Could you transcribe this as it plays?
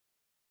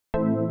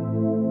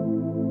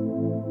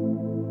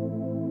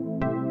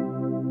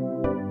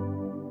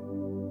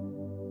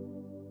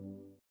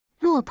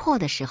落魄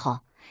的时候，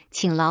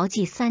请牢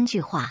记3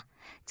句话，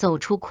走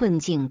出困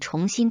境，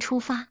重新出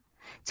发。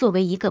作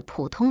为一个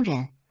普通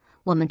人，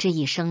我们这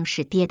一生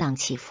是跌宕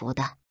起伏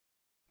的，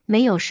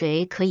没有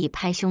谁可以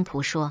拍胸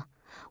脯说，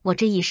我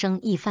这一生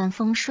一帆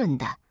风顺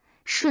的，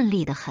顺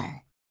利的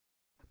很。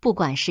不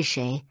管是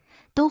谁，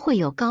都会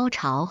有高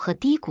潮和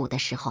低谷的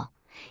时候，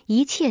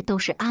一切都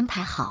是安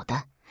排好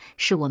的，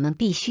是我们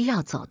必须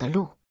要走的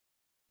路。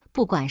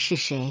不管是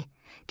谁，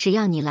只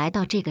要你来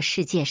到这个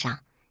世界上，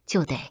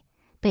就得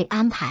被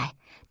安排，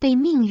被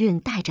命运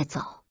带着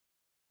走。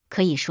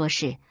可以说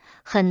是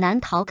很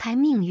难逃开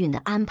命运的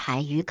安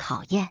排与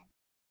考验。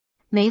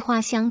梅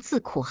花香自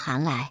苦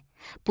寒来，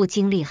不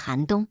经历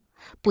寒冬，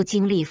不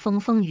经历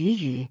风风雨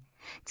雨，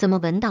怎么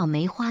闻到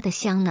梅花的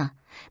香呢？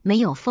没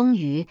有风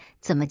雨，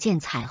怎么见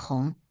彩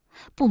虹？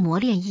不磨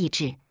练意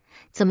志，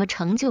怎么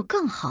成就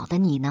更好的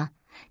你呢？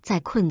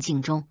在困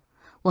境中，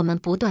我们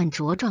不断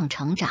茁壮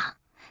成长，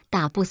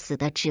打不死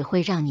的只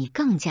会让你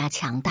更加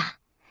强大。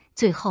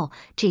最后，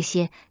这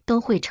些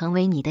都会成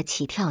为你的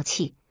起跳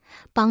器，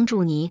帮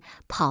助你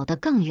跑得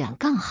更远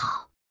更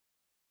好。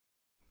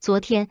昨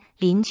天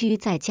邻居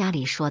在家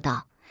里说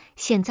道，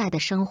现在的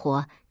生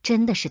活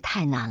真的是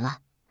太难了，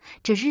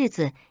这日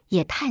子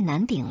也太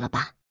难顶了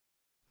吧。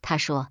他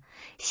说，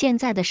现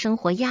在的生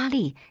活压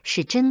力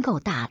是真够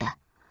大的，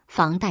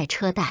房贷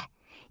车贷、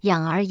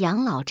养儿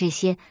养老这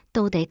些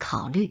都得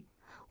考虑，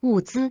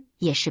物资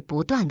也是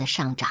不断的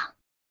上涨。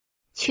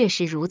确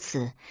实如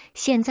此，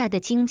现在的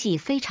经济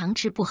非常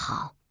之不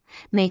好，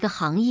每个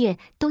行业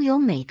都有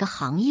每个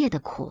行业的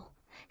苦，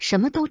什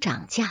么都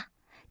涨价，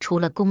除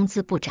了工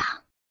资不涨。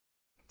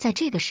在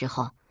这个时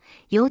候，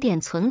有点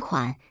存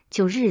款，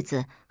就日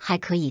子还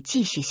可以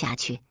继续下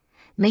去；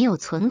没有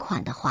存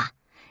款的话，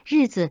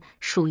日子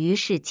属于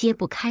是揭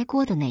不开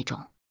锅的那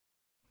种。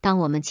当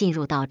我们进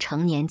入到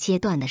成年阶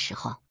段的时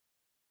候，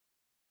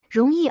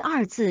容易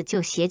2字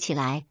就写起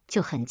来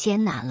就很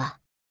艰难了。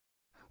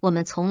我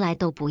们从来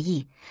都不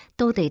易，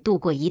都得度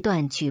过一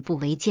段举步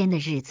维艰的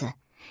日子，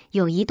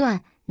有一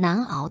段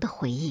难熬的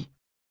回忆。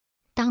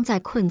当在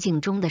困境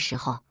中的时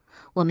候，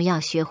我们要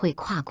学会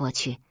跨过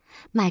去，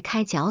迈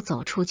开脚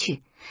走出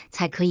去，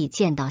才可以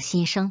见到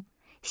新生、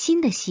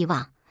新的希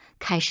望，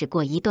开始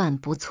过一段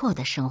不错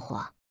的生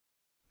活。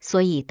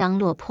所以当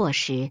落魄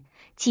时，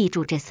记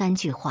住这3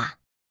句话，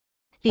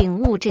领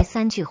悟这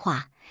3句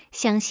话，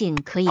相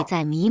信可以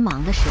在迷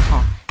茫的时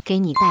候给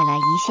你带来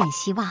一线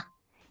希望，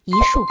一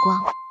束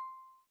光。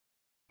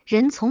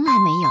人从来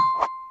没有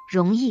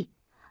容易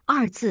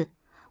2字，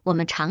我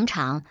们常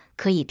常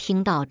可以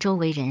听到周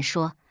围人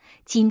说，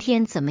今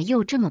天怎么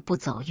又这么不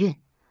走运，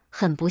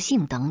很不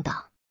幸等等。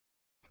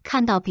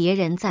看到别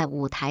人在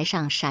舞台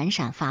上闪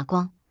闪发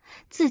光，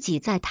自己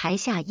在台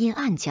下阴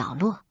暗角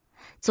落，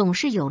总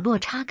是有落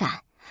差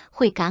感，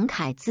会感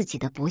慨自己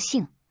的不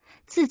幸，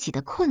自己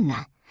的困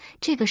难，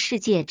这个世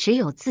界只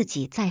有自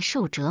己在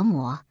受折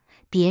磨，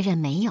别人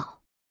没有。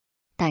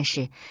但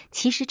是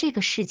其实这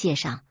个世界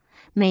上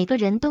每个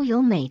人都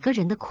有每个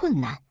人的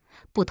困难，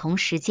不同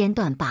时间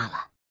段罢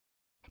了。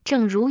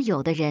正如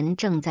有的人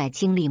正在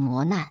经历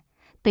磨难，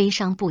悲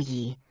伤不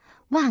已，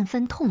万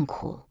分痛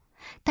苦，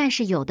但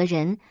是有的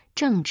人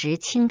正值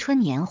青春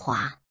年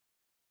华，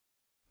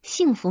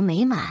幸福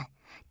美满，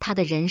他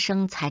的人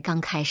生才刚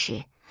开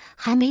始，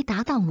还没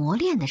达到磨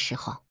练的时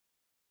候。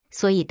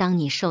所以当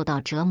你受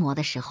到折磨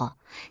的时候，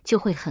就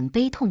会很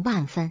悲痛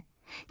万分，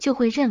就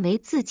会认为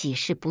自己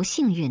是不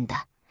幸运的，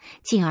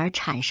进而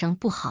产生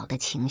不好的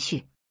情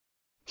绪。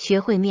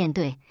学会面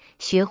对，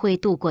学会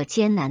度过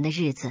艰难的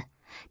日子。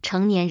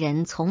成年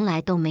人从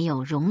来都没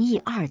有容易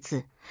2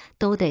字，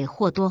都得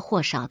或多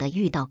或少的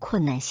遇到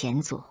困难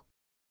险阻。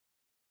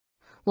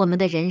我们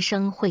的人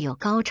生会有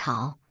高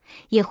潮，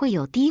也会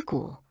有低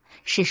谷，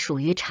是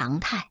属于常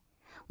态。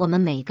我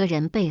们每个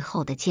人背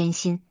后的艰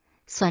辛、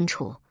酸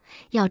楚，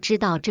要知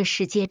道这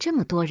世界这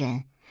么多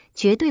人，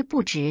绝对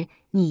不止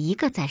你一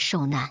个在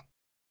受难。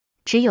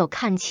只有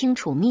看清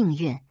楚命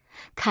运，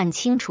看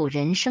清楚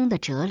人生的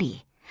哲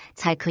理，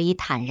才可以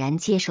坦然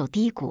接受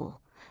低谷、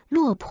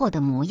落魄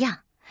的模样，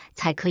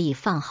才可以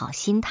放好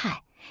心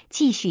态，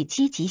继续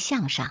积极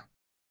向上。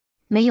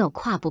没有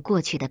跨不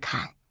过去的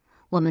坎，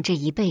我们这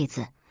一辈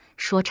子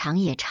说长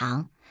也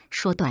长，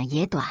说短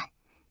也短，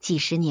几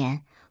十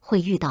年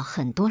会遇到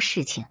很多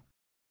事情，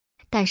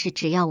但是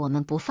只要我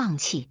们不放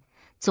弃，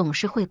总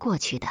是会过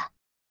去的。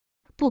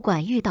不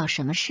管遇到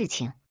什么事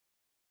情，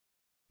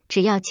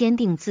只要坚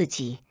定自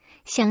己，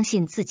相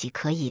信自己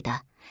可以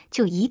的，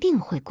就一定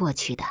会过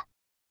去的。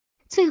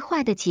最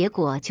坏的结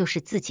果就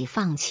是自己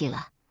放弃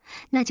了，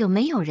那就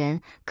没有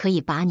人可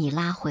以把你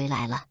拉回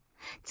来了。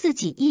自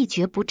己一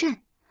蹶不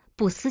振，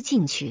不思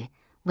进取，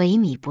萎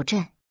靡不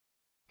振。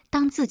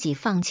当自己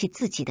放弃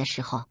自己的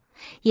时候，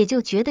也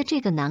就觉得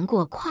这个难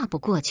过跨不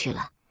过去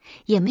了，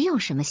也没有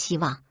什么希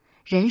望，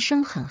人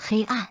生很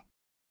黑暗。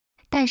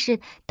但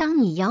是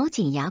当你咬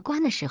紧牙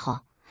关的时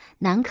候，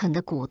难啃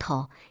的骨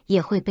头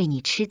也会被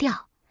你吃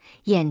掉，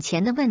眼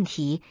前的问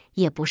题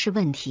也不是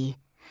问题，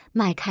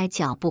迈开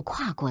脚步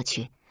跨过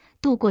去，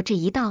度过这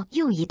一道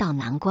又一道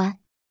难关。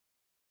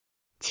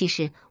其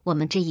实我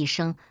们这一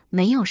生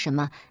没有什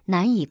么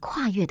难以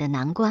跨越的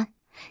难关，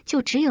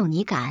就只有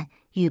你敢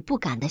与不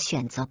敢的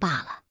选择罢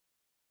了。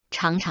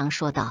常常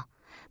说道，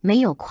没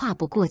有跨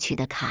不过去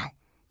的坎，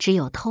只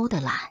有偷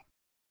的懒。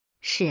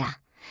是啊，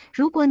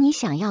如果你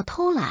想要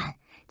偷懒，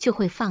就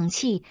会放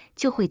弃，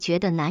就会觉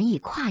得难以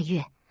跨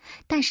越。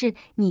但是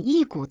你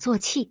一鼓作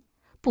气，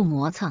不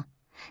磨蹭，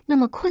那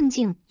么困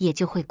境也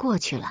就会过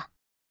去了。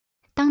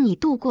当你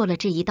度过了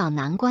这一道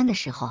难关的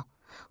时候，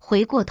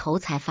回过头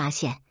才发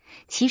现，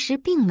其实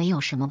并没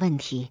有什么问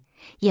题，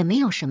也没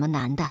有什么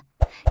难的。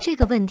这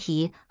个问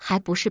题还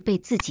不是被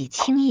自己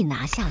轻易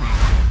拿下来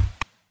了。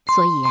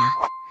所以啊，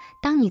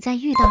当你在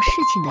遇到事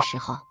情的时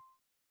候，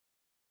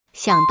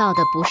想到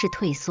的不是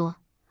退缩，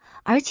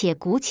而且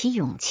鼓起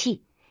勇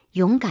气，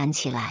勇敢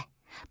起来，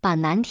把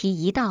难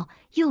题一道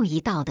又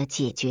一道的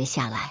解决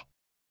下来。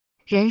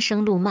人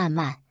生路漫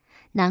漫，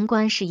难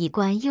关是一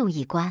关又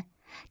一关，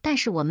但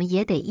是我们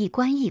也得一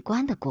关一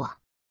关的过。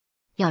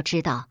要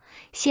知道，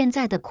现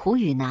在的苦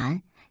与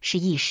难是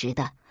一时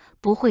的，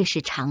不会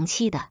是长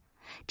期的。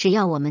只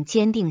要我们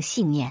坚定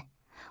信念，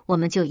我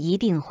们就一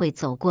定会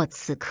走过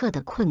此刻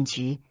的困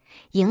局，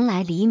迎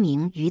来黎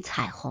明与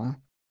彩虹。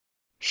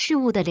事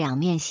物的两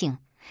面性，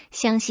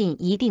相信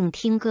一定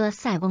听歌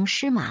塞翁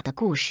失马的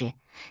故事，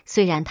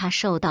虽然他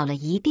受到了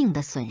一定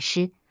的损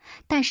失，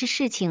但是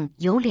事情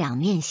有两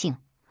面性，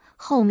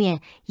后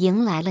面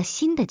迎来了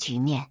新的局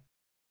面。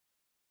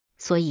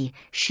所以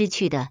失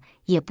去的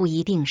也不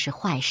一定是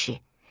坏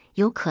事，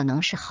有可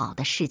能是好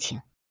的事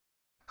情。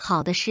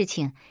好的事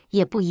情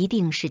也不一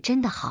定是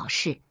真的好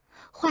事，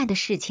坏的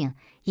事情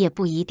也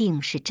不一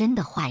定是真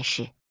的坏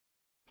事。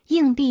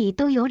硬币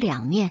都有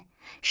两面，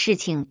事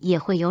情也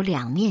会有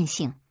两面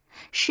性。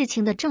事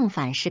情的正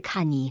反是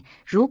看你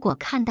如果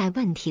看待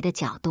问题的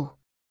角度。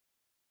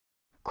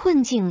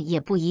困境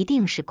也不一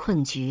定是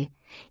困局，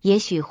也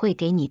许会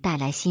给你带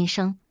来新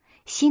生、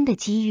新的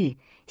机遇、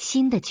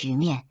新的局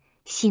面、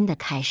新的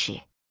开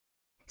始。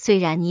虽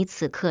然你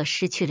此刻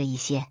失去了一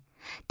些，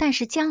但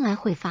是将来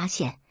会发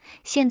现，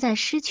现在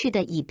失去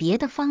的以别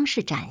的方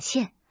式展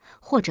现，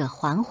或者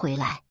还回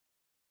来。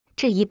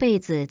这一辈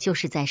子就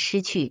是在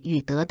失去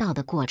与得到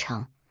的过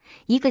程，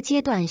一个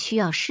阶段需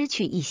要失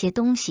去一些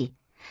东西，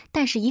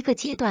但是一个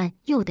阶段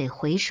又得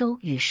回收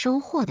与收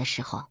获的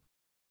时候。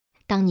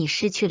当你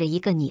失去了一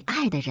个你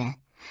爱的人，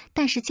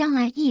但是将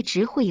来一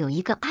直会有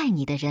一个爱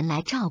你的人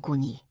来照顾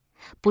你，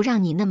不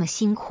让你那么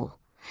辛苦，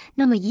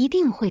那么一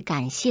定会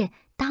感谢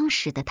当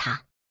时的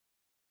他。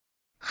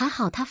还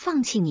好他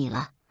放弃你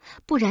了，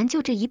不然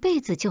就这一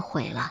辈子就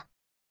毁了。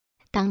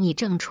当你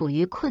正处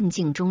于困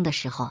境中的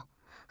时候，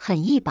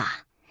狠一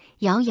把，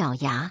咬咬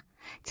牙，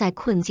在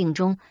困境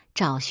中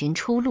找寻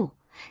出路，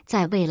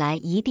在未来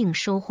一定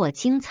收获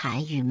精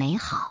彩与美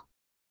好。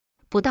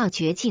不到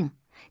绝境，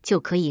就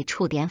可以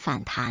触点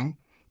反弹，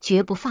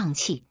绝不放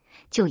弃，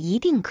就一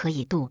定可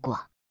以度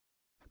过。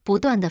不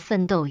断的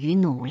奋斗与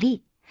努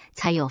力，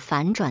才有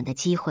反转的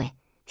机会，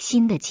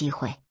新的机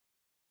会。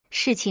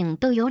事情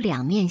都有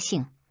两面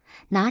性，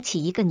拿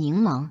起一个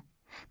柠檬，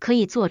可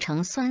以做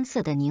成酸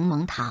涩的柠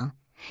檬糖，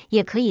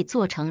也可以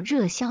做成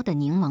热销的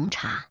柠檬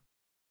茶，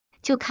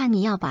就看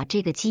你要把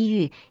这个机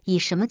遇以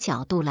什么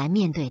角度来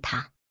面对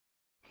它。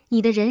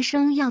你的人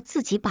生要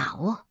自己把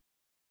握，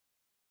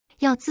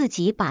要自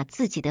己把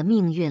自己的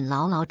命运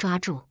牢牢抓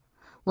住。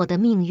我的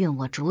命运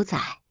我主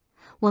宰，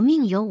我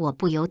命由我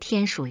不由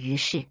天属于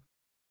世。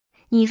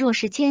你若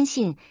是坚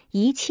信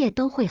一切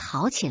都会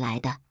好起来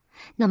的，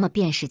那么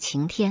便是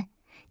晴天，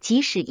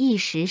即使一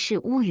时是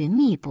乌云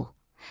密布，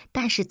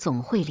但是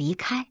总会离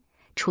开，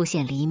出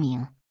现黎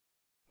明。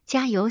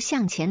加油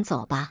向前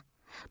走吧，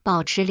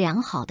保持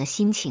良好的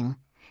心情，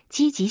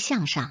积极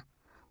向上，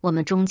我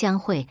们终将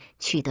会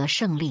取得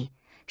胜利，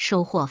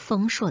收获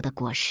丰硕的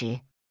果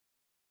实。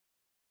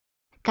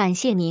感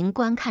谢您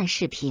观看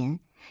视频，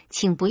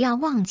请不要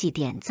忘记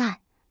点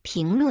赞、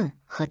评论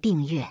和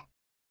订阅。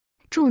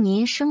祝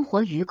您生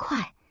活愉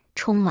快，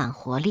充满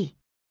活力。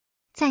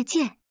再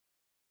见。